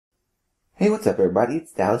Hey, what's up everybody,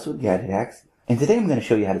 it's Dallas with Gadget Hacks, and today I'm going to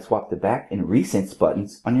show you how to swap the back and recents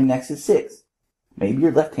buttons on your Nexus 6. Maybe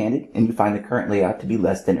you're left-handed and you find the current layout to be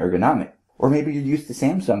less than ergonomic, or maybe you're used to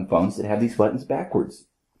Samsung phones that have these buttons backwards.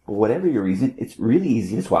 But whatever your reason, it's really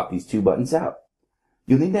easy to swap these two buttons out.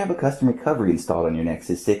 You'll need to have a custom recovery installed on your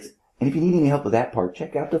Nexus 6, and if you need any help with that part,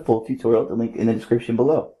 check out the full tutorial at the link in the description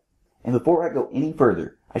below. And before I go any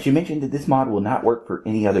further, I should mention that this mod will not work for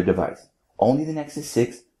any other device, only the Nexus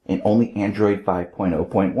 6 and only Android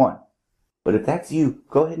 5.0.1. But if that's you,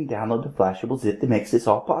 go ahead and download the flashable zip that makes this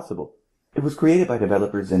all possible. It was created by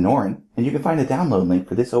developer Zenorin, and you can find a download link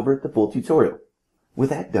for this over at the full tutorial. With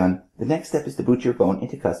that done, the next step is to boot your phone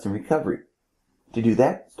into custom recovery. To do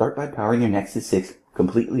that, start by powering your Nexus 6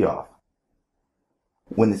 completely off.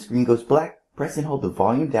 When the screen goes black, press and hold the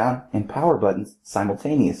volume down and power buttons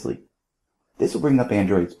simultaneously. This will bring up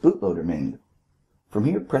Android's bootloader menu. From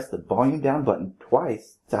here, press the volume down button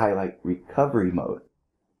twice to highlight recovery mode.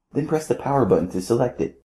 Then press the power button to select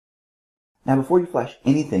it. Now before you flash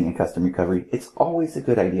anything in custom recovery, it's always a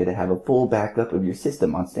good idea to have a full backup of your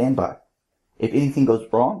system on standby. If anything goes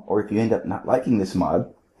wrong, or if you end up not liking this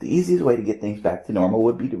mod, the easiest way to get things back to normal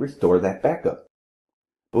would be to restore that backup.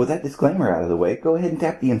 But with that disclaimer out of the way, go ahead and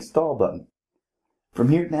tap the install button. From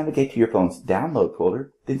here, navigate to your phone's download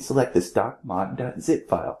folder, then select the stock mod.zip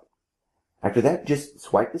file. After that, just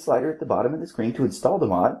swipe the slider at the bottom of the screen to install the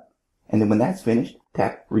mod, and then when that's finished,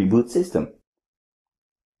 tap Reboot System.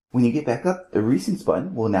 When you get back up, the Recents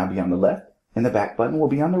button will now be on the left, and the back button will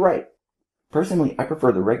be on the right. Personally, I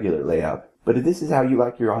prefer the regular layout, but if this is how you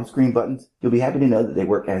like your on-screen buttons, you'll be happy to know that they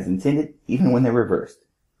work as intended, even when they're reversed.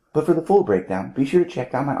 But for the full breakdown, be sure to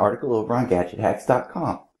check out my article over on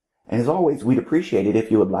GadgetHacks.com. And as always, we'd appreciate it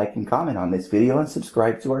if you would like and comment on this video and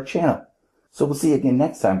subscribe to our channel. So we'll see you again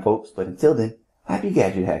next time, folks, but until then, happy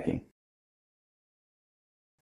gadget hacking.